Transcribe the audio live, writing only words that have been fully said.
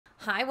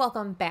Hi,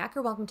 welcome back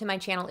or welcome to my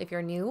channel if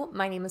you're new.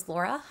 My name is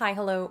Laura. Hi,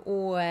 hello,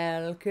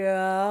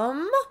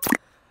 welcome.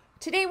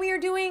 Today we are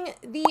doing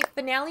the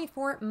finale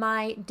for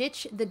my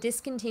Ditch the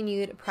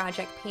Discontinued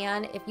project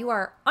pan. If you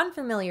are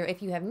unfamiliar,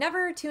 if you have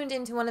never tuned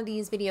into one of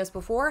these videos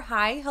before,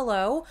 hi,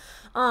 hello.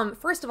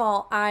 First of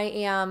all, I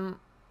am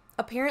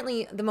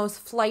apparently the most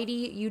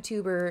flighty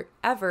YouTuber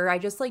ever. I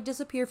just like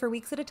disappear for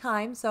weeks at a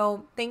time,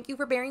 so thank you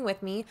for bearing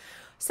with me.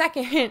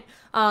 Second,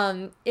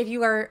 if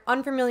you are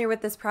unfamiliar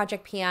with this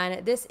project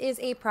pan, this is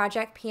a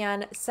project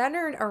pan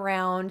centered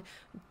around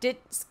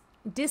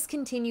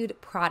discontinued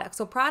products.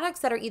 So products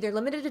that are either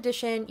limited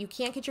edition, you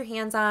can't get your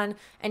hands on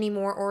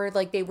anymore, or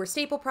like they were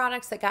staple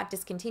products that got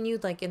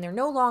discontinued, like, and they're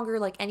no longer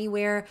like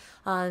anywhere.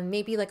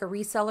 Maybe like a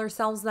reseller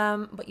sells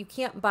them, but you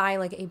can't buy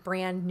like a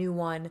brand new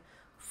one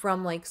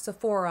from like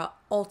Sephora,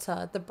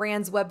 Ulta, the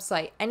brand's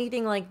website,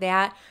 anything like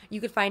that. You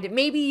could find it.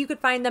 Maybe you could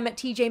find them at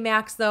TJ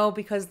Maxx though,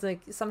 because like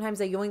sometimes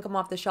they yoink them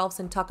off the shelves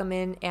and tuck them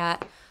in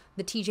at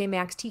the TJ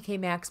Maxx, TK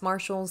Maxx,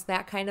 Marshalls,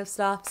 that kind of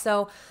stuff.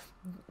 So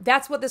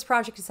that's what this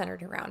project is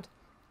centered around.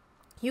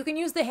 You can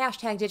use the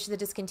hashtag Ditch the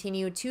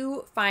Discontinued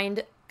to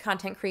find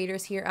content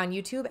creators here on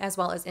YouTube as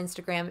well as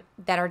Instagram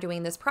that are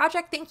doing this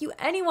project. Thank you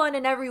anyone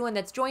and everyone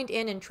that's joined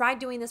in and tried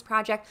doing this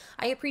project.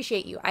 I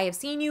appreciate you. I have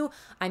seen you.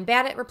 I'm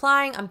bad at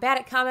replying. I'm bad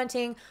at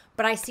commenting,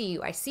 but I see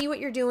you. I see what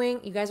you're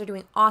doing. You guys are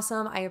doing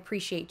awesome. I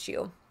appreciate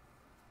you.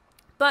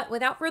 But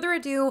without further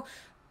ado,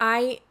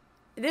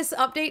 this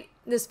update,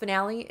 this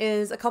finale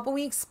is a couple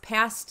weeks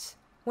past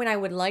when I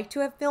would like to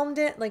have filmed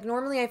it. Like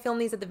normally I film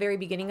these at the very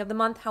beginning of the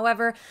month.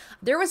 However,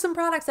 there was some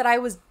products that I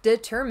was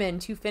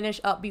determined to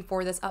finish up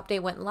before this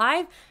update went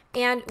live,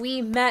 and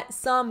we met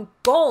some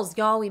goals,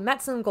 y'all. We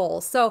met some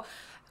goals. So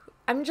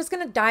I'm just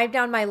going to dive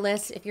down my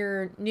list if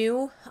you're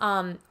new.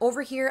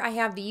 Over here I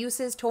have the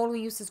uses, total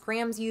uses,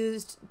 grams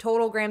used,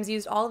 total grams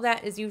used. All of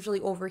that is usually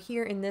over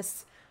here in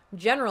this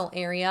general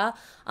area.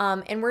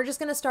 And we're just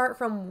going to start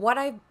from what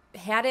I've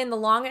had in the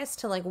longest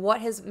to like what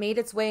has made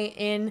its way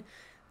in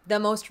the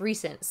most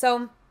recent.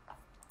 So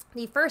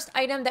the first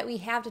item that we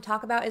have to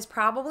talk about is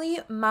probably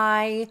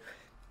my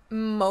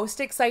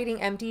most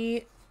exciting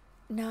empty,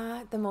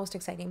 not the most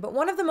exciting, but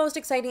one of the most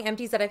exciting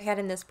empties that I've had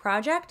in this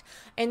project,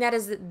 and that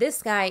is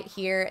this guy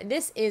here.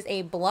 This is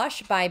a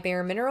blush by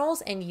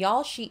BareMinerals, and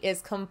y'all, she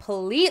is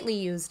completely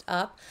used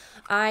up.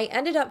 I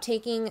ended up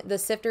taking the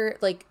sifter,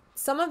 like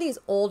some of these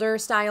older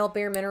style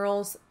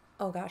BareMinerals,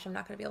 oh gosh, I'm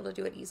not going to be able to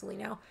do it easily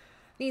now.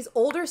 These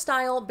older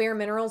style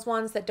BareMinerals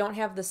ones that don't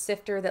have the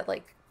sifter that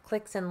like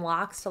clicks and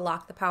locks to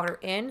lock the powder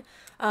in.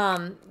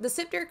 The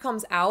sifter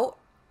comes out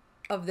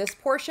of this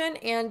portion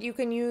and you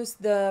can use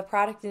the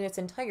product in its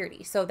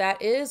entirety. So that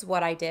is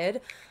what I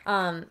did.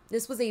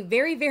 This was a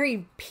very,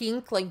 very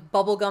pink, like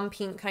bubblegum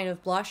pink kind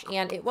of blush,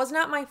 and it was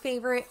not my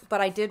favorite,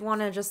 but I did want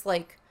to just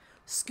like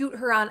scoot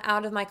her on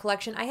out of my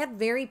collection. I had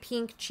very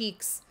pink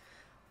cheeks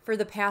for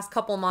the past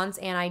couple months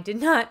and I did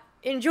not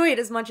enjoy it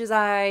as much as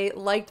I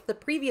liked the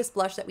previous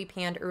blush that we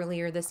panned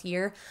earlier this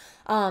year.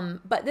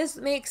 But this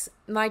makes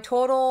my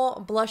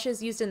total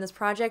blushes used in this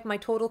project, my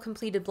total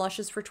completed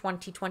blushes for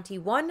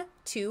 2021,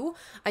 2.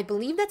 I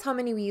believe that's how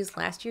many we used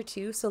last year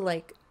too. So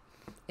like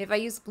if I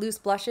use loose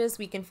blushes,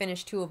 we can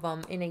finish 2 of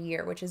them in a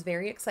year, which is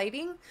very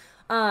exciting.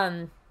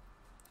 That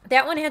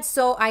one had,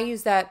 so I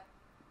used that.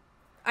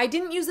 I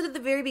didn't use it at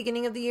the very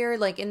beginning of the year,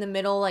 like in the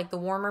middle, like the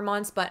warmer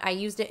months, but I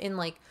used it in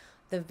like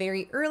the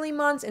very early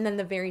months and then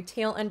the very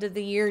tail end of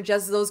the year.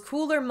 Just those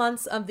cooler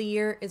months of the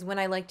year is when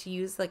I like to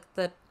use like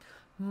the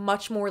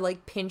much more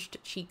like pinched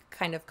cheek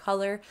kind of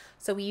color.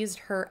 So we used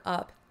her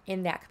up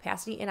in that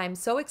capacity, and I'm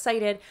so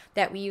excited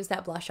that we used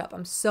that blush up.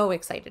 I'm so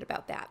excited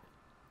about that.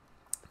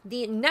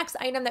 The next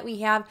item that we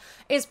have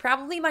is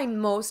probably my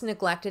most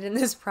neglected in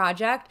this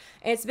project.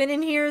 It's been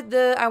in here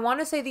I want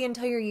to say the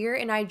entire year,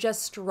 and I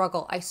just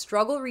struggle. I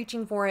struggle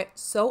reaching for it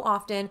so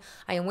often.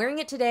 I am wearing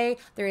it today.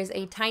 There is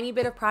a tiny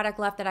bit of product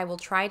left that I will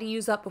try to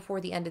use up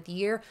before the end of the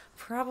year.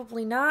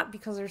 Probably not,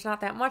 because there's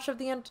not that much of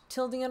the end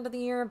till the end of the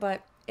year,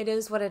 but it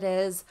is what it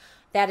is.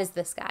 That is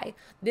this guy.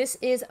 This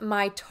is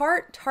my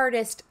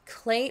Tarteist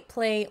Clay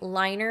Play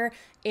Liner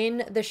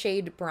in the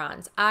shade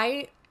Bronze.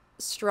 I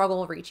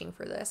struggle reaching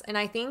for this, and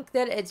I think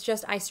that it's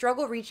just I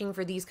struggle reaching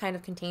for these kind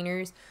of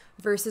containers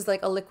versus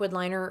like a liquid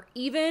liner,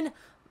 even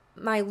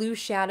my loose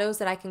shadows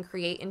that I can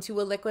create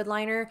into a liquid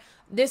liner.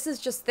 This is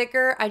just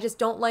thicker. I just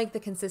don't like the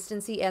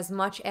consistency as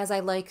much as I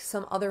like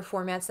some other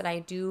formats that I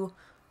do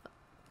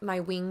my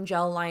wing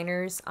gel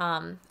liners.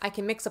 I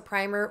can mix a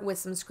primer with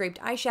some scraped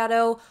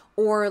eyeshadow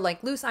or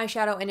like loose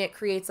eyeshadow, and it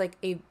creates like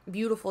a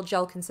beautiful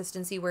gel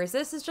consistency, whereas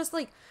this is just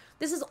like,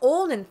 this is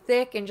old and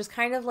thick and just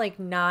kind of like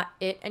not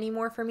it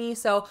anymore for me.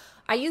 So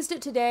I used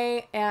it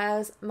today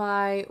as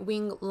my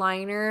wing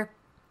liner.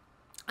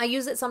 I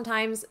use it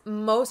sometimes,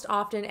 most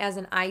often as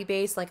an eye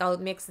base. Like I'll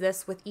mix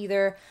this with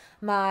either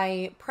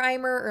my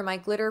primer or my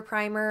glitter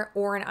primer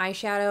or an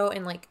eyeshadow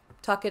and like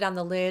tuck it on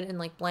the lid and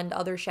like blend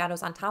other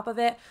shadows on top of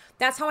it.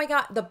 That's how I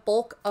got the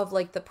bulk of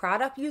like the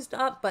product used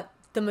up, but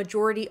the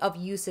majority of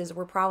uses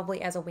were probably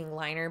as a wing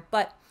liner.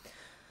 But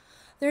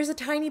There's a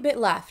tiny bit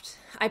left.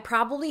 I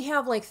probably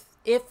have like,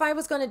 if I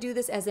was going to do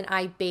this as an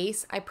eye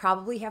base, I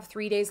probably have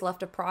 3 days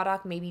left of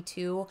product, maybe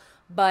 2,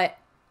 but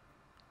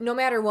no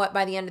matter what,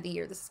 by the end of the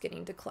year, this is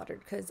getting decluttered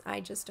because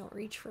I just don't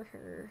reach for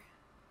her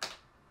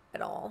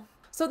at all.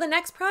 So the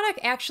next product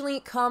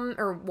actually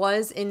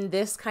was in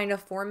this kind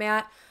of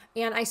format,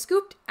 and I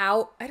scooped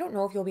out, I don't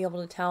know if you'll be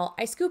able to tell,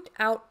 I scooped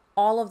out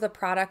all of the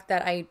product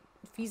that I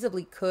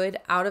feasibly could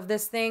out of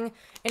this thing,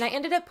 and I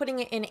ended up putting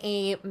it in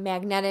a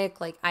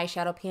magnetic like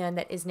eyeshadow pan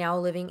that is now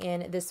living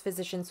in this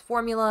Physician's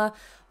formula.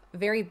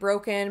 Very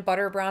broken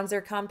butter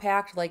bronzer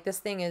compact. Like, this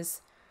thing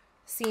is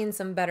seeing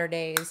some better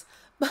days,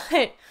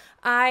 but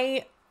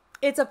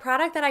it's a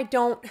product that I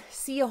don't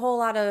see a whole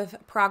lot of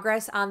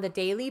progress on the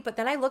daily, but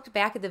then I looked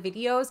back at the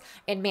videos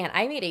and man,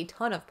 I made a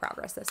ton of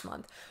progress this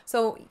month.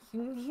 So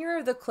here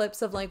are the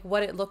clips of like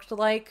what it looked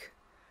like,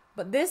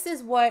 but this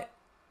is what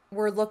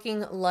we're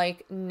looking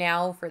like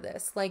now for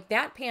this. Like,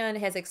 that pan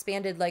has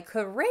expanded like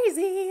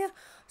crazy.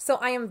 So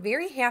I am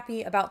very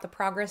happy about the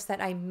progress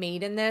that I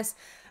made in this.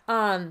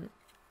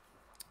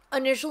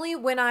 Initially,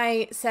 when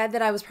I said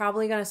that I was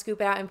probably going to scoop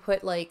it out and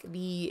put like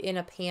in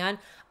a pan,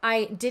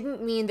 I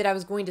didn't mean that I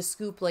was going to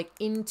scoop like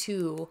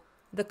into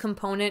the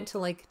component to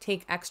like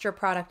take extra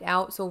product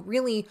out. So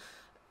really,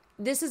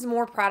 this is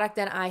more product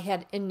than I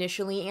had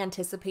initially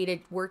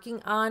anticipated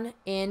working on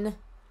in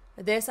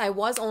this. I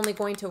was only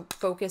going to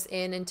focus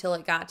in until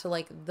it got to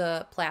like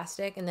the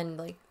plastic and then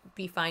like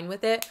be fine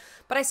with it,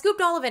 but I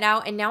scooped all of it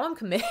out and now I'm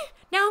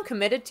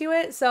committed to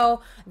it.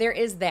 So there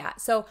is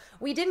that. So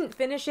we didn't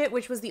finish it,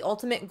 which was the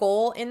ultimate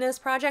goal in this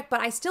project,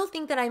 but I still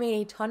think that I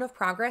made a ton of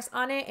progress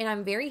on it and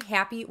I'm very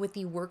happy with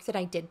the work that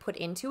I did put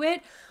into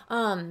it.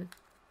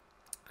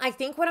 I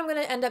think what I'm going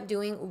to end up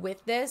doing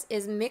with this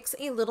is mix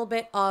a little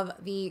bit of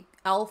the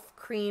e.l.f.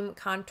 cream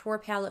contour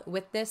palette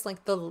with this,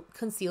 like the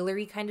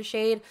concealer-y kind of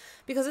shade,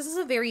 because this is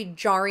a very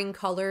jarring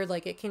color.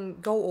 Like, it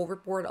can go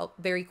overboard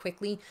very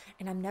quickly,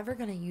 and I'm never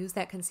going to use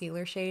that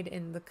concealer shade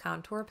in the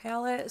contour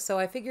palette. So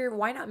I figure,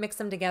 why not mix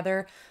them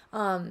together?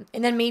 And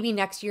then maybe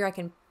next year I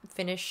can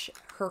finish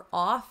her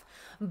off.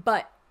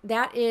 But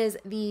that is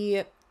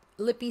the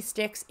Lippy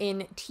Sticks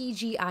in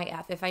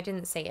TGIF, if I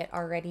didn't say it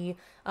already.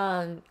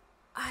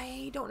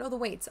 I don't know the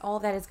weights. All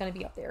of that is going to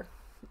be up there.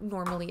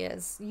 Normally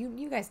is.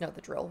 You guys know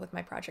the drill with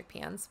my project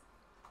pans.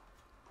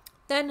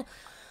 Then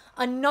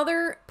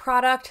another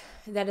product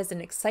that is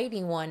an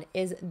exciting one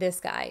is this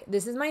guy.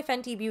 This is my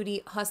Fenty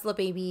Beauty Hustla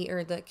Baby,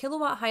 or the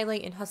Kilowatt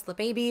Highlight in Hustla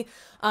Baby.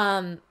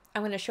 I'm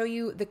going to show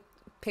you the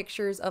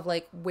pictures of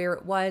like where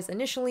it was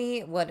initially,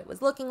 what it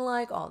was looking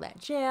like, all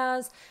that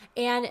jazz.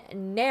 And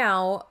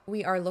now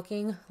we are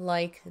looking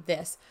like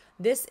this.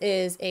 This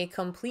is a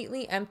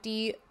completely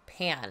empty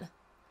pan.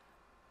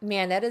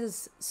 Man, that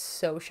is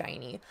so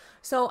shiny.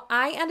 So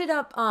I ended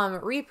up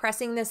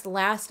repressing this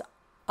last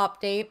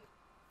update.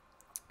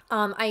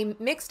 I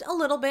mixed a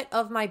little bit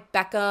of my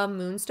Becca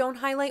Moonstone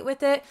highlight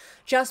with it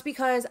just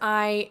because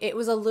it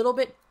was a little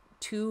bit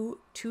too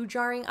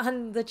jarring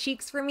on the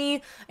cheeks for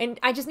me, and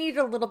I just needed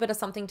a little bit of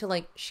something to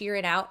like sheer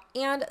it out.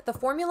 And the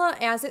formula,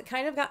 as it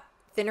kind of got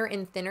thinner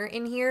and thinner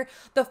in here,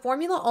 the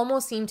formula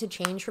almost seemed to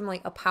change from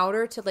like a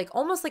powder to like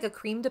almost like a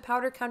cream to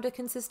powder kind of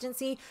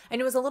consistency, and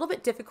it was a little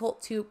bit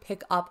difficult to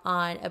pick up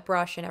on a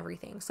brush and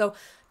everything. So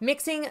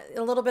mixing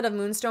a little bit of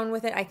Moonstone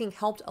with it I think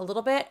helped a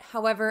little bit.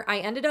 However, I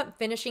ended up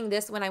finishing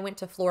this when I went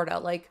to Florida.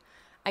 Like,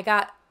 I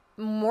got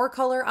more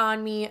color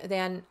on me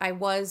than I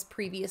was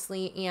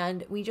previously,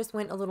 and we just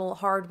went a little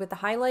hard with the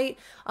highlight.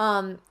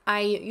 I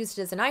used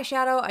it as an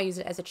eyeshadow, I used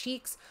it as a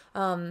cheeks,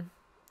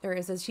 or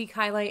as a cheek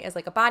highlight, as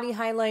like a body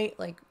highlight.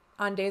 Like,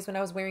 on days when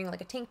I was wearing like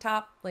a tank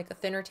top, like a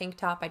thinner tank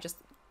top, I just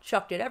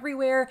chucked it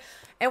everywhere,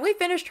 and we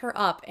finished her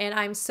up, and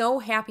I'm so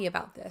happy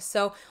about this.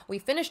 So we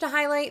finished a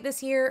highlight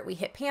this year. We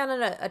hit pan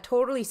on a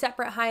totally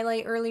separate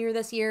highlight earlier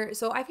this year.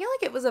 So I feel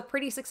like it was a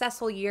pretty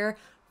successful year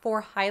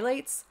for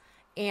highlights,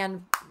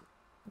 and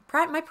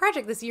my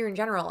project this year in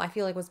general, I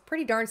feel like was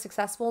pretty darn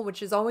successful,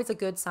 which is always a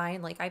good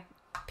sign. Like, I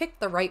picked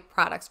the right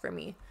products for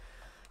me.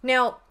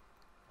 Now,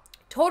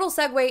 total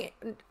segue,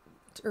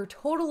 or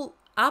total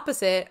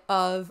opposite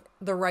of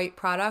the right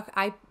product.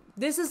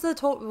 This is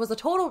was a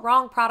total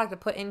wrong product to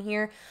put in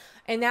here,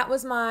 and that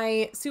was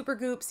my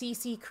Supergoop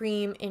CC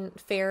cream in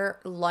Fair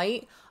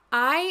Light.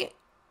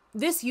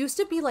 This used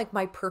to be like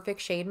my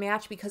perfect shade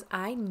match because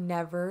I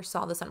never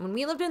saw the sun. When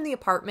we lived in the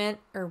apartment,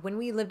 or when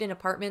we lived in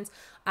apartments,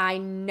 I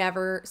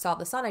never saw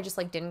the sun. I just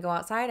like didn't go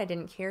outside. I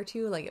didn't care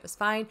to, like, it was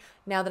fine.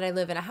 Now that I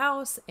live in a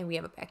house and we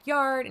have a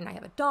backyard and I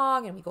have a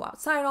dog and we go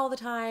outside all the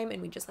time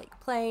and we just like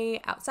play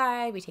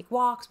outside, we take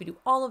walks, we do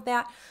all of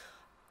that.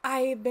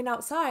 I've been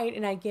outside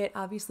and I get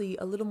obviously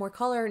a little more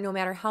color. No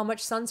matter how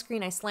much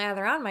sunscreen I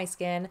slather on my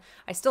skin,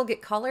 I still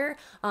get color.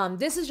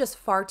 This is just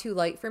far too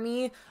light for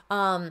me.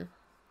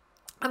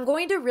 I'm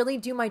going to really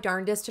do my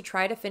darndest to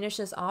try to finish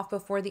this off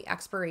before the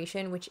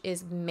expiration, which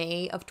is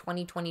May of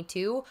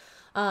 2022.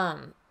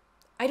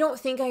 I I don't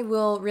think I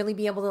will really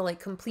be able to like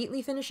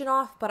completely finish it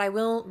off, but I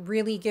will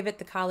really give it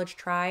the college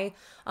try.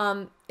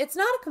 It's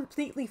not a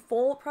completely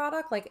full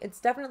product. Like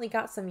it's definitely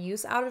got some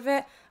use out of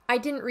it. I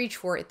didn't reach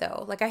for it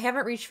though. Like I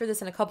haven't reached for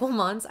this in a couple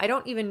months. I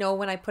don't even know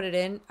when I put it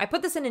in. I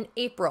put this in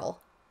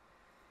April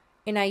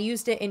and I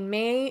used it in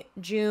May,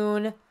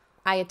 June.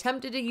 I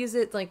attempted to use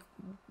it like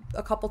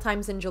a couple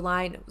times in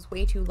July and it was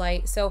way too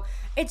light. So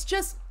it's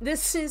just,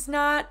 this is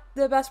not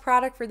the best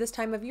product for this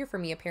time of year for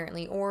me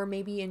apparently, or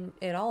maybe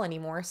at all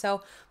anymore.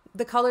 So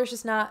the color's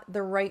just not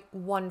the right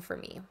one for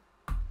me,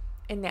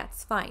 and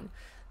that's fine.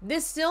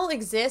 This still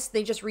exists.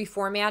 They just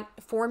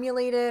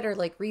formulated or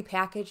like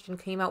repackaged and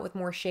came out with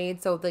more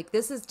shades. So like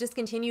this is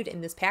discontinued in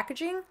this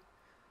packaging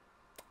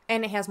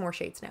and it has more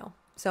shades now.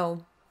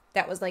 So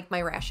that was like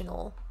my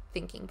rational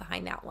thinking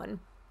behind that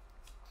one.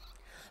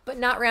 But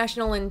not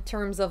rational in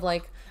terms of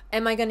like,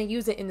 am I going to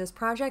use it in this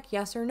project?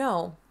 Yes or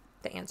no?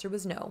 The answer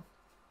was no.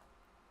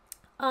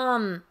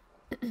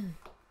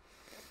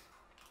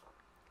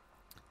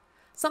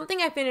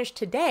 Something I finished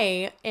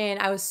today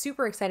and I was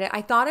super excited.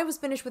 I thought I was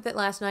finished with it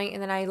last night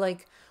and then I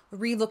like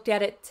re-looked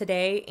at it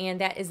today, and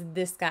that is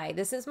this guy.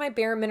 This is my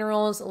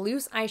BareMinerals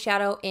Loose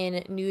Eyeshadow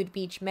in Nude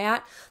Beach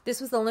Matte.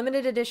 This was the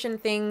limited edition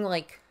thing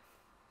like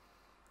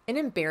an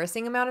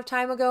embarrassing amount of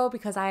time ago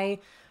because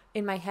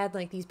in my head,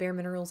 like these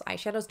BareMinerals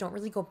eyeshadows don't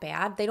really go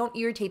bad. They don't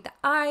irritate the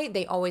eye.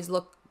 They always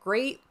look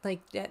great. Like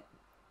that,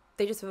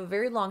 they just have a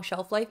very long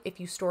shelf life if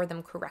you store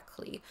them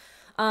correctly.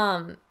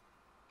 But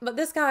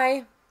this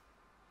guy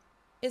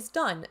is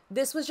done.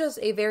 This was just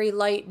a very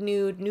light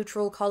nude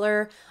neutral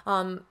color.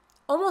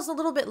 Almost a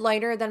little bit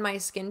lighter than my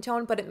skin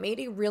tone, but it made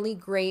a really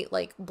great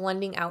like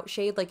blending out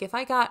shade. Like if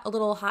I got a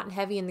little hot and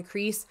heavy in the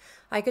crease,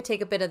 I could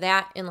take a bit of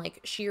that and like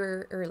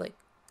sheer or like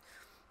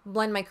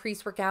blend my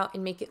crease work out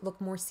and make it look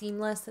more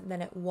seamless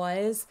than it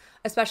was,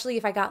 especially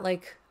if I got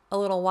like a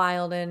little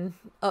wild and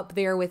up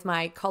there with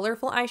my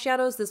colorful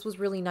eyeshadows. This was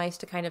really nice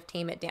to kind of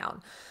tame it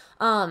down.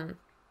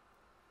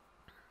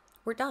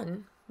 We're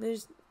done.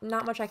 There's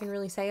not much I can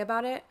really say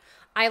about it.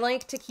 I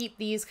like to keep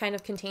these kind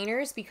of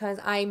containers because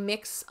I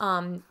mix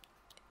if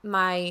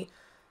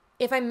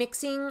I'm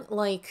mixing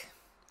like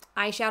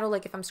eyeshadow,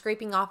 like if I'm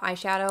scraping off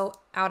eyeshadow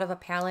out of a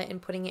palette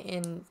and putting it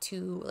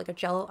into like a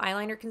gel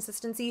eyeliner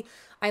consistency,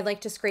 I like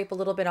to scrape a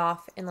little bit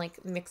off and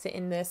like mix it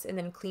in this and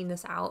then clean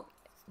this out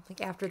like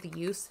after the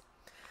use.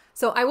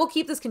 So I will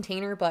keep this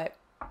container, but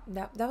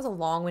that was a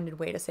long-winded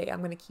way to say I'm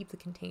going to keep the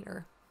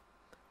container.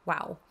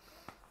 Wow.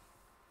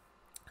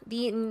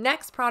 The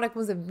next product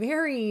was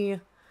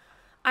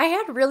I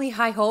had really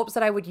high hopes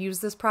that I would use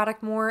this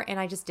product more, and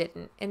I just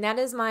didn't. And that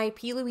is my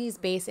P. Louise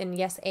base in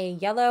Yes A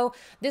Yellow.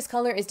 This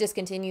color is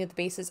discontinued. The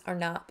bases are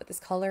not, but this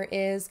color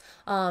is.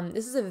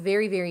 This is a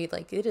very, very,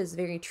 like, it is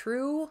very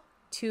true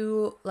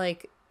to,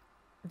 like,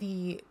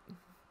 the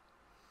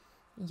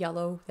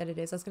yellow that it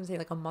is. I was going to say,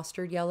 like, a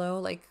mustard yellow,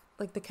 like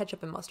the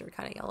ketchup and mustard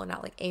kind of yellow,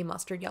 not like a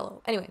mustard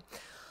yellow. Anyway.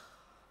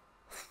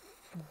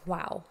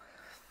 Wow.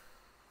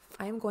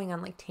 I am going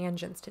on like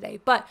tangents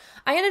today, but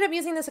I ended up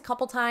using this a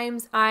couple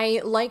times.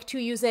 I like to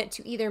use it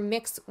to either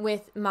mix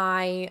with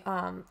my,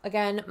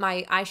 again,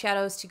 my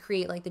eyeshadows to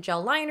create like the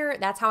gel liner.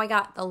 That's how I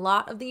got a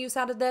lot of the use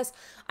out of this.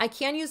 I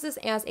can use this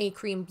as a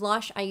cream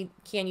blush. I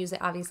can use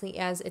it obviously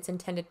as its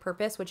intended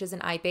purpose, which is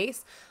an eye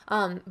base.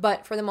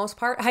 But for the most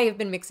part, I have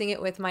been mixing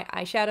it with my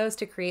eyeshadows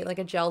to create like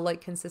a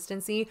gel-like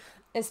consistency,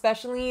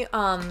 especially,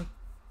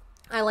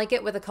 I like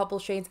it with a couple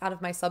shades out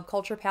of my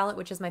Subculture palette,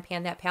 which is my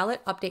Pan That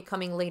palette. Update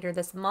coming later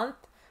this month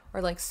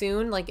or like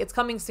soon. Like it's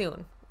coming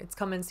soon. It's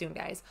coming soon,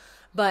 guys.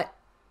 But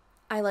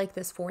I like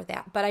this for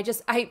that. But I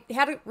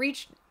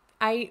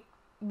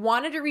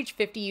wanted to reach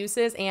 50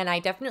 uses and I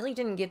definitely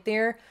didn't get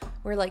there.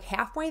 We're like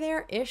halfway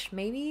there-ish,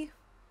 maybe.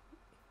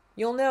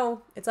 You'll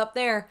know. It's up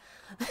there.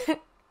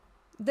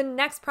 The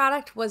next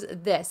product was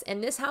this.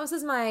 And this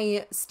houses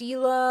my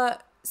Stila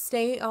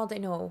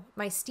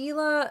my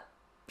Stila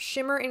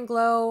Shimmer and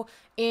Glow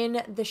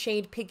in the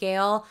shade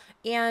Pigale.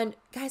 And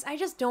guys, I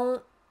just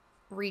don't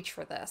reach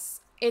for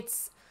this.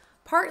 It's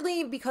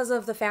partly because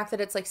of the fact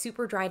that it's like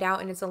super dried out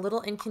and it's a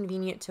little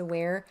inconvenient to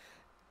wear.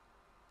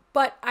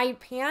 But I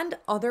panned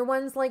other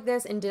ones like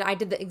this and I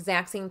did the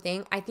exact same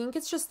thing. I think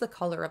it's just the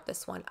color of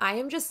this one. I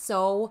am just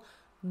so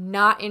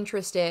not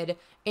interested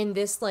in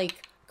this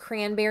like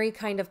cranberry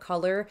kind of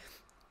color.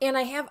 And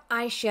I have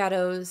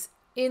eyeshadows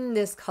in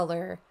this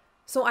color.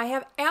 So I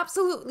have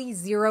absolutely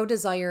zero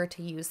desire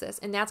to use this.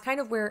 And that's kind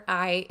of where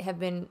I have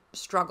been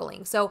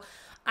struggling. So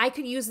I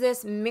could use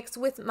this mixed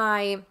with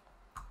I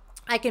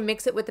can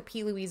mix it with the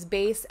P. Louise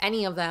base,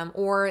 any of them,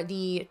 or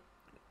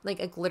like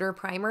a glitter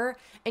primer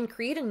and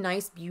create a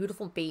nice,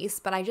 beautiful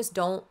base. But I just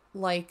don't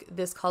like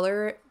this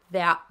color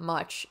that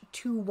much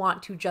to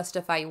want to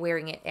justify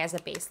wearing it as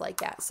a base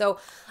like that. So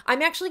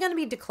I'm actually going to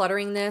be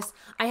decluttering this.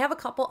 I have a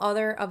couple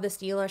other of the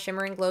Stila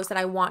Shimmer and Glows that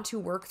I want to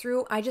work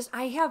through. I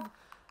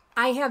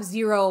have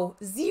zero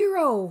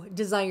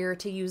desire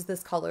to use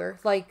this color.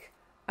 Like,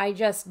 I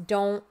just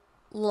don't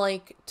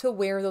like to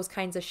wear those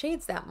kinds of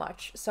shades that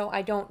much. So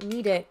I don't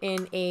need it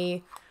in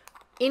a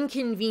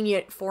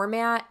inconvenient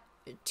format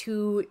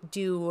to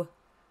do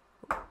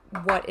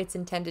what it's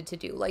intended to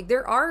do. Like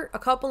there are a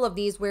couple of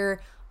these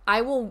where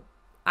I will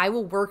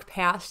work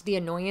past the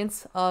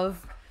annoyance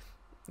of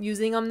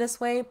using them this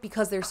way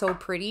because they're so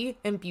pretty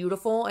and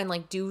beautiful and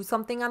like do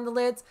something on the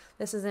lids.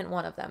 This isn't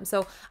one of them.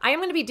 So I am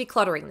going to be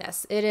decluttering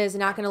this. It is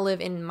not going to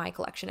live in my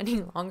collection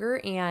any longer,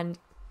 and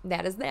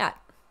that is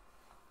that.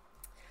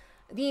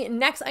 The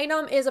next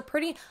item is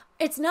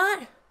it's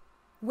not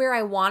where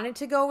I wanted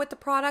to go with the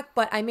product,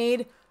 but I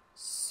made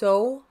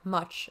so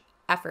much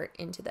effort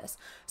into this.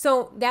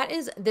 So that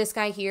is this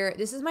guy here.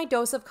 This is my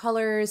Dose of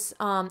Colors.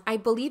 I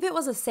believe it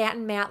was a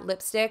satin matte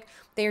lipstick.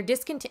 They are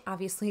discontinued.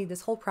 Obviously,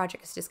 this whole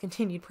project is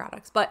discontinued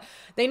products, but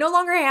they no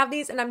longer have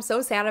these, and I'm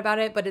so sad about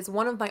it, but it's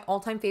one of my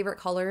all-time favorite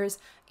colors.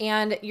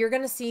 And you're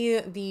going to see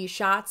the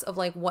shots of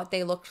like what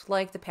they looked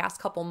like the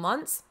past couple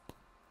months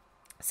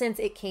since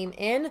it came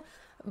in.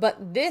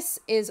 But this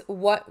is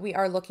what we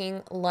are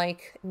looking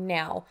like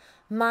now.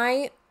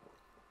 My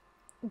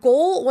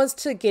goal was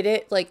to get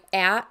it like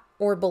at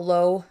or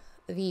below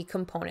the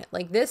component.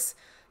 Like this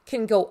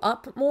can go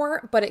up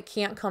more, but it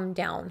can't come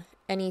down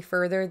any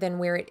further than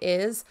where it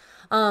is.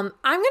 I'm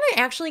going to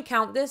actually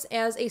count this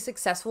as a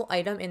successful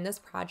item in this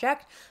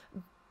project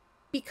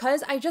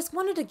because I just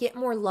wanted to get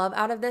more love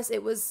out of this.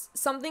 It was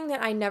something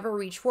that I never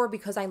reached for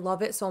because I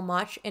love it so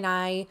much, and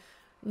I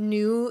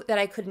knew that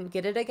I couldn't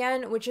get it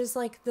again, which is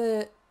like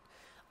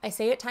I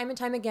say it time and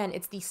time again,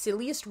 it's the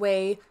silliest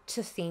way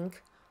to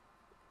think.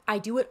 I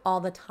do it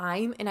all the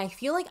time, and I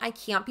feel like I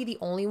can't be the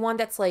only one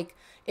that's like,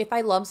 if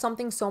I love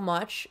something so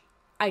much,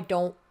 I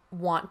don't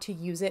want to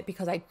use it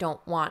because I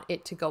don't want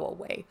it to go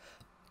away,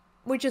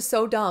 which is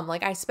so dumb.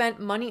 Like I spent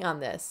money on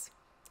this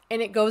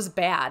and it goes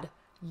bad.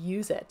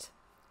 Use it.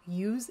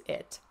 Use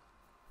it.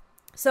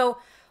 So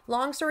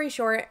long story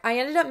short, I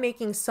ended up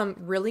making some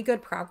really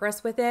good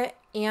progress with it,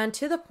 and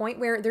to the point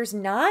where there's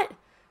not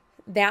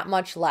that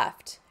much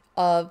left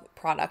of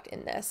product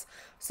in this.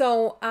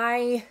 So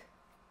I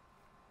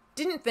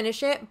didn't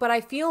finish it, but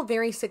I feel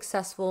very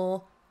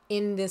successful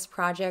in this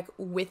project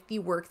with the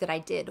work that I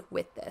did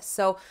with this.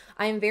 So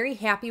I am very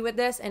happy with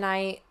this, and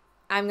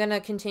I'm going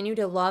to continue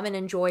to love and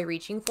enjoy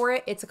reaching for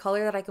it. It's a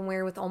color that I can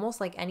wear with almost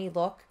like any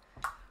look.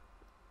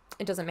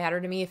 It doesn't matter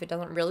to me if it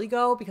doesn't really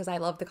go because I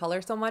love the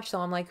color so much. So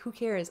I'm like, who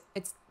cares?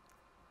 It's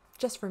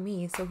just for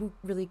me. So who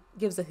really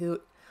gives a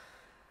hoot?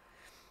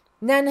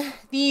 And then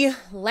the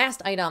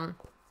last item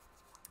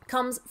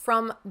comes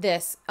from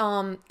this.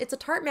 It's a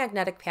Tarte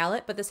magnetic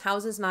palette, but this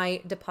houses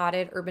my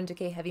depotted Urban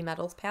Decay Heavy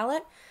Metals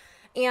palette.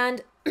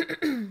 And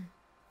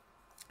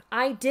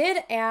I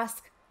did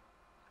ask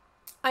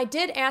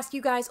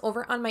you guys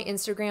over on my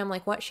Instagram,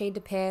 like what shade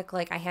to pick.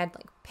 Like I had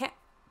like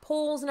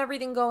polls and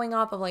everything going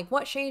up of like,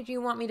 what shade do you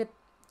want me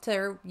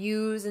to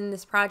use in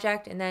this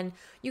project? And then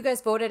you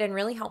guys voted and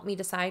really helped me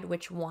decide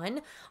which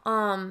one.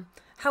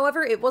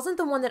 However, it wasn't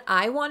the one that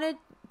I wanted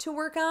to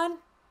work on,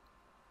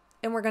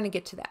 and we're going to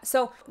get to that.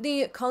 So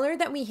the color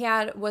that we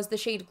had was the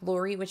shade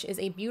Glory, which is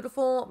a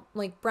beautiful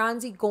like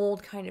bronzy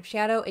gold kind of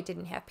shadow. It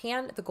didn't have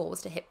pan. The goal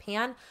was to hit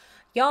pan.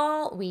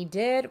 Y'all, we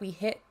did. We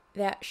hit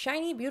that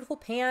shiny, beautiful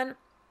pan.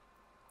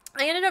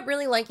 I ended up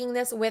really liking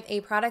this with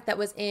a product that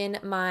was in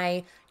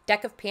my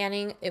deck of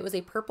panning. It was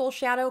a purple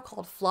shadow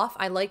called Fluff.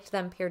 I liked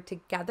them paired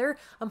together.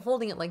 I'm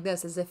holding it like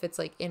this as if it's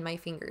like in my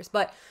fingers,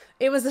 but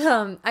it was,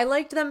 I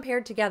liked them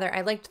paired together.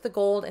 I liked the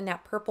gold and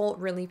that purple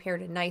really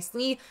paired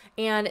nicely.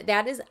 And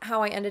that is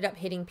how I ended up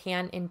hitting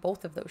pan in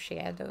both of those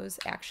shadows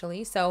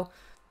actually. So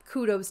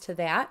kudos to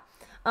that.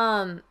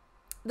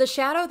 The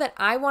shadow that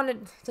I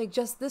wanted, like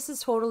this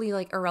is totally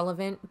like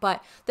irrelevant,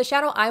 but the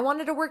shadow I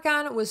wanted to work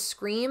on was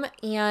Scream,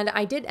 and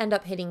I did end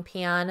up hitting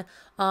pan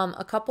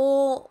a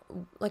couple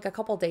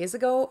days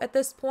ago at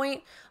this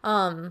point.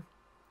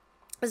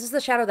 This is the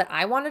shadow that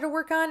I wanted to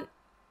work on,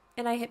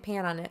 and I hit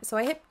pan on it. So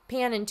I hit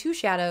pan in 2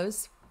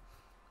 shadows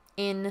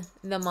in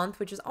the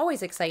month, which is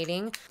always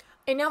exciting.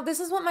 And now this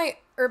is what my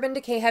Urban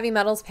Decay Heavy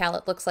Metals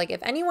palette looks like.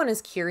 If anyone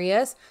is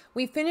curious,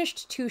 we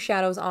finished 2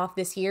 shadows off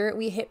this year.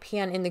 We hit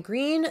pan in the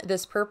green,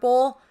 this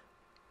purple,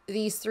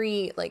 these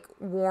 3 like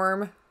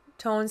warm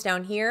tones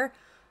down here,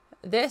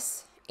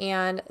 this,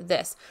 and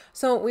this.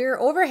 So we're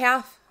over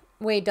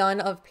halfway done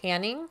of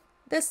panning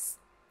this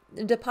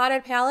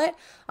depotted palette,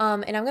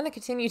 and I'm going to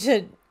continue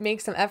to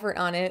make some effort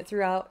on it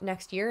throughout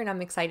next year, and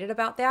I'm excited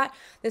about that.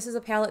 This is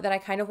a palette that I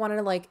kind of wanted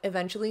to like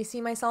eventually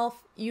see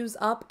myself use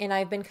up, and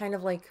I've been kind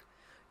of like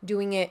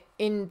doing it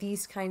in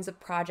these kinds of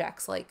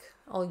projects. Like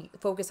I'll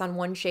focus on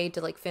one shade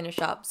to like finish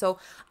up. So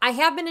I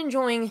have been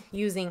enjoying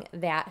using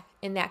that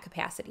in that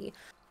capacity.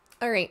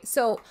 All right,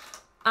 so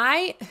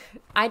I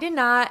did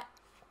not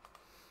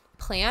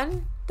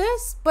plan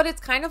this, but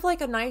it's kind of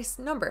like a nice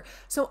number.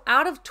 So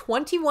out of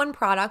 21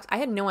 products, I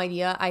had no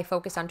idea I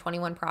focused on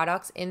 21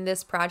 products in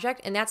this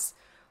project, and that's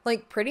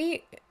like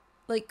pretty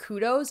like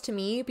kudos to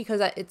me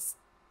because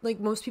like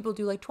most people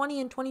do, like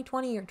 20 and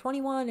 2020 or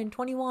 21 and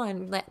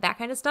 21, that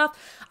kind of stuff.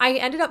 I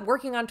ended up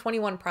working on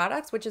 21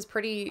 products, which is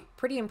pretty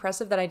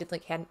impressive that I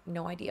had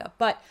no idea.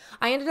 But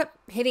I ended up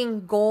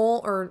hitting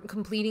goal or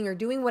completing or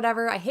doing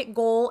whatever. I hit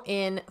goal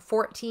in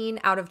 14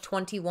 out of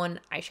 21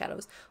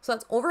 eyeshadows. So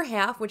that's over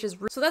half,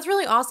 so that's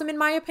really awesome in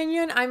my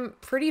opinion. I'm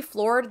pretty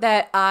floored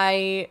that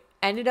I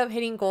ended up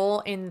hitting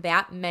goal in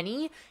that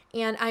many.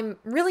 And I'm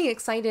really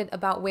excited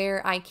about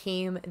where I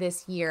came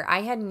this year.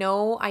 I had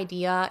no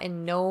idea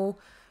and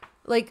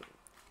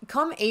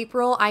come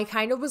April, I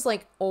kind of was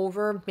like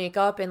over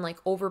makeup and like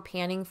over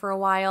panning for a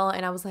while.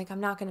 And I was like, I'm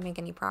not going to make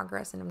any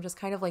progress. And I'm just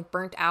kind of like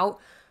burnt out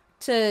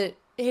to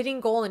hitting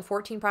goal in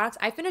 14 products.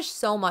 I finished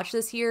so much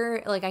this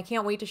year. Like, I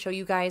can't wait to show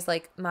you guys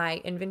like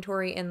my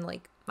inventory and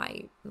like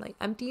my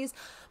empties,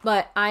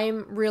 but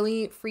I'm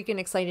really freaking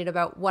excited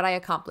about what I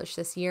accomplished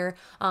this year.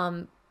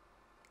 And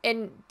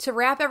to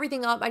wrap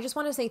everything up, I just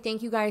want to say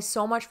thank you guys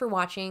so much for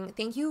watching.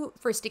 Thank you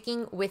for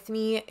sticking with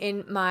me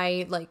in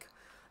my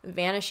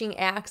vanishing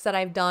acts that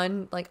I've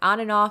done on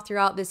and off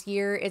throughout this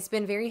year. It's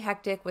been very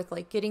hectic with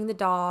getting the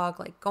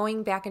dog,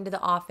 going back into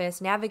the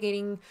office,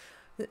 navigating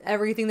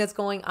everything that's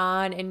going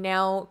on, and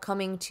now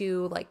coming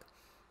to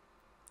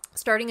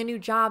starting a new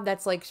job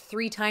that's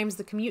 3 times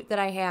the commute that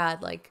I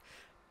had.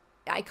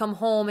 I come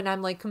home and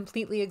I'm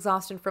completely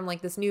exhausted from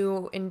this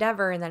new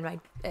endeavor, and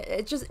then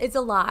it's a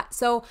lot.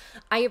 So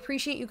I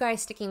appreciate you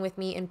guys sticking with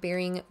me and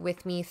bearing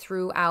with me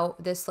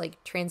throughout this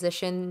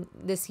transition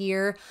this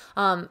year.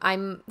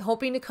 I'm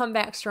hoping to come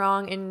back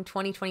strong in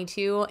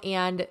 2022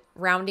 and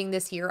rounding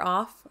this year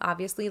off.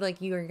 Obviously,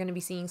 you are going to be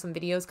seeing some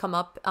videos come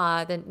up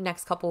the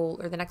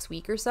next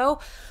week or so.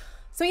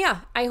 So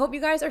yeah, I hope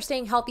you guys are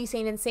staying healthy,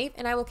 sane, and safe,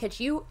 and I will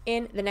catch you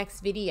in the next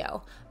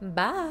video.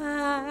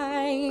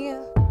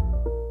 Bye!